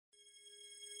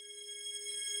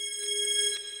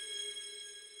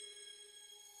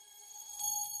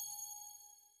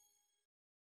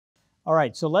All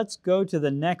right, so let's go to the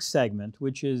next segment,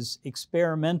 which is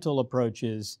experimental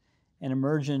approaches and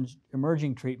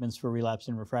emerging treatments for relapsed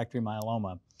and refractory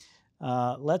myeloma.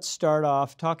 Let's start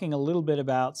off talking a little bit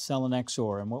about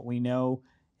Selinexor and what we know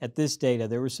at this data.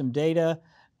 There is some data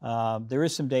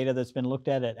that's been looked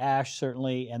at ASH,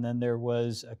 certainly, and then there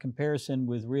was a comparison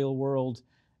with real-world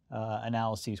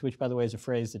analyses, which, by the way, is a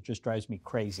phrase that just drives me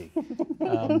crazy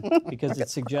because it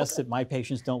suggests that my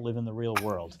patients don't live in the real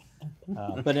world.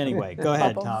 But anyway, go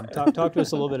ahead, Tom. Talk to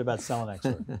us a little bit about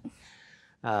Selinexor.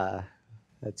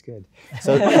 That's good.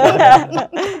 So,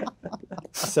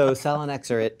 so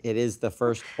Selinexor, it is the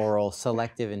first oral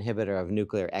selective inhibitor of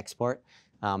nuclear export.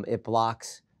 It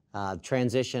blocks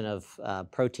transition of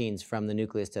proteins from the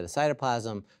nucleus to the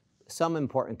cytoplasm, some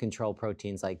important control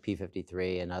proteins like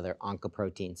p53 and other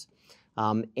oncoproteins.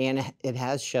 And it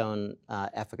has shown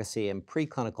efficacy in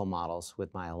preclinical models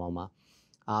with myeloma.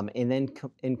 And then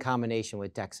in combination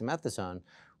with dexamethasone,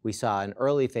 we saw an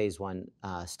early phase 1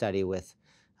 study with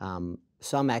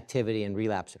some activity in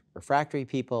relapsed refractory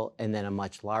people, and then a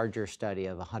much larger study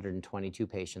of 122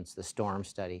 patients, the STORM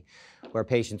study, where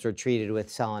patients were treated with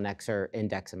Selinexor and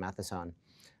dexamethasone.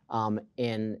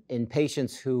 In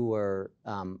patients who were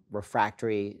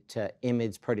refractory to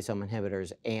IMiDs, proteasome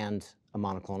inhibitors, and a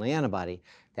monoclonal antibody,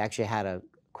 they actually had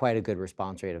quite a good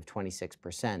response rate of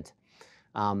 26%.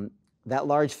 That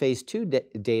large phase 2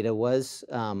 data was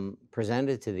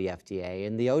presented to the FDA,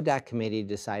 and the ODAC committee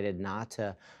decided not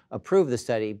to approve the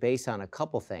study based on a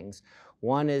couple things.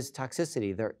 One is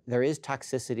toxicity. There is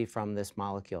toxicity from this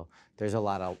molecule. There's a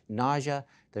lot of nausea,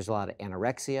 there's a lot of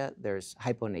anorexia, there's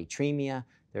hyponatremia,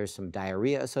 there's some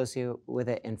diarrhea associated with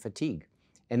it, and fatigue.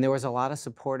 And there was a lot of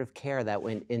supportive care that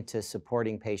went into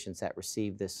supporting patients that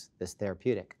received this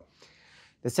therapeutic.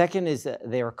 The second is that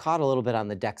they were caught a little bit on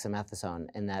the dexamethasone,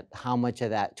 and that how much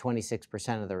of that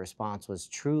 26% of the response was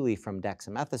truly from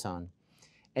dexamethasone.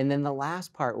 And then the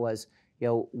last part was,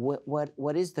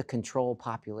 what is the control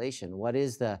population? What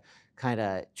is the kind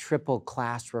of triple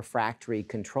class refractory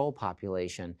control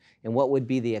population? And what would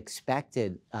be the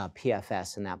expected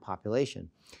PFS in that population?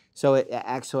 So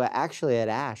actually at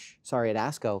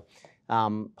ASCO,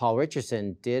 Paul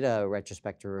Richardson did a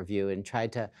retrospective review and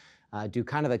tried to do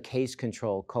kind of a case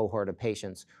control cohort of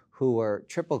patients who were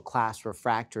triple class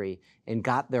refractory and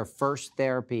got their first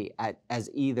therapy as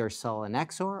either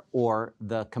Selinexor or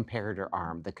the comparator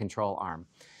arm, the control arm.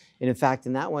 And in fact,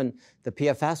 in that one, the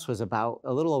PFS was about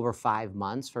a little over 5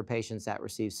 months for patients that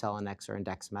received Selinexor and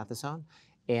dexamethasone.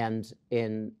 And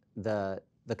in the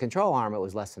control arm, it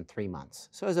was less than 3 months.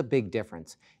 So it was a big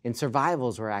difference. And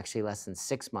survivals were actually less than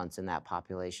 6 months in that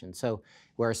population. So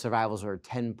where survivals were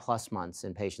 10 plus months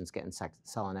in patients getting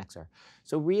Selinexor.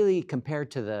 So really, compared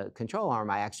to the control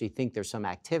arm, I actually think there's some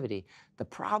activity. The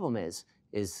problem is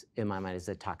in my mind, is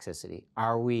the toxicity.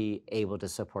 Are we able to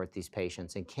support these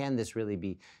patients? And can this really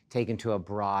be taken to a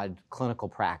broad clinical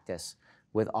practice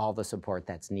with all the support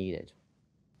that's needed?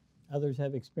 Others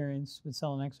have experience with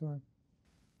Selinexor?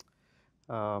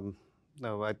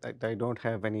 No, I don't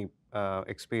have any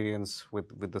experience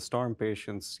with the STORM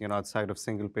patients, outside of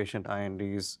single patient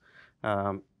INDs.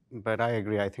 But I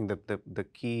agree. I think that the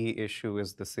key issue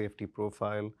is the safety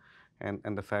profile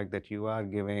and the fact that you are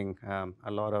giving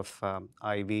a lot of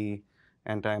IV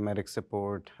antiemetic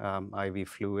support, IV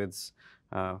fluids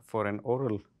for an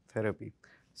oral therapy.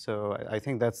 So I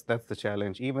think that's the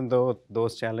challenge. Even though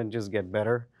those challenges get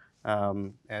better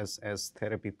as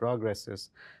therapy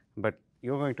progresses, but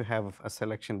you're going to have a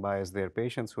selection bias there.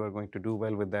 Patients who are going to do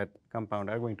well with that compound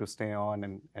are going to stay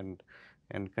on and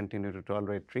continue to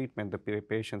tolerate treatment. The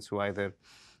patients who either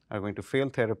are going to fail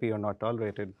therapy or not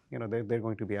tolerate it, they're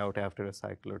going to be out after a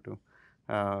cycle or two.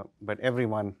 But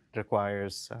everyone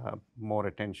requires more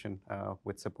attention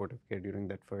with supportive care during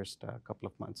that first couple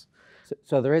of months.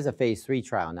 So there is a phase 3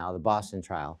 trial now, the Boston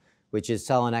trial, which is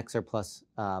Selinexor plus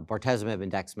bortezomib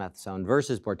and dexamethasone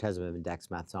versus bortezomib and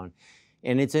dexamethasone.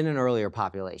 And it's in an earlier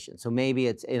population. So maybe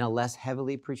it's in a less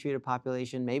heavily pretreated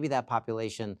population. Maybe that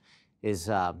population is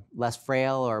less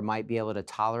frail or might be able to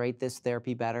tolerate this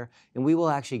therapy better. And we will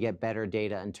actually get better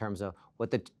data in terms of what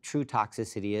the true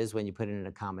toxicity is when you put it in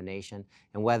a combination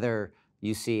and whether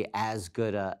you see as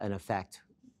good an effect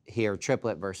here,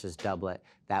 triplet versus doublet,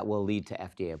 that will lead to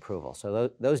FDA approval. So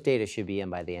those data should be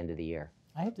in by the end of the year.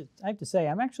 I have to say,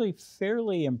 I'm actually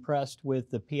fairly impressed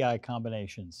with the PI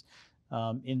combinations.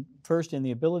 First, in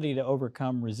the ability to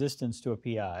overcome resistance to a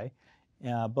PI,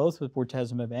 both with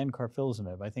bortezomib and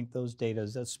carfilzomib. I think those data,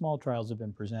 those small trials have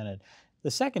been presented.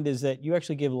 The second is that you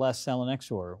actually give less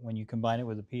Selinexor when you combine it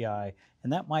with a PI,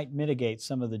 and that might mitigate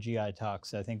some of the GI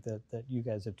tox I think that you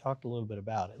guys have talked a little bit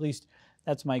about. At least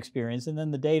that's my experience. And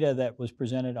then the data that was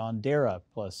presented on DARA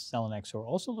plus Selinexor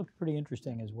also looked pretty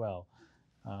interesting as well.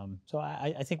 So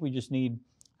I think we just need,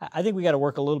 I think we got to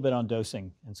work a little bit on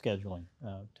dosing and scheduling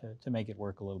to make it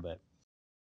work a little bit.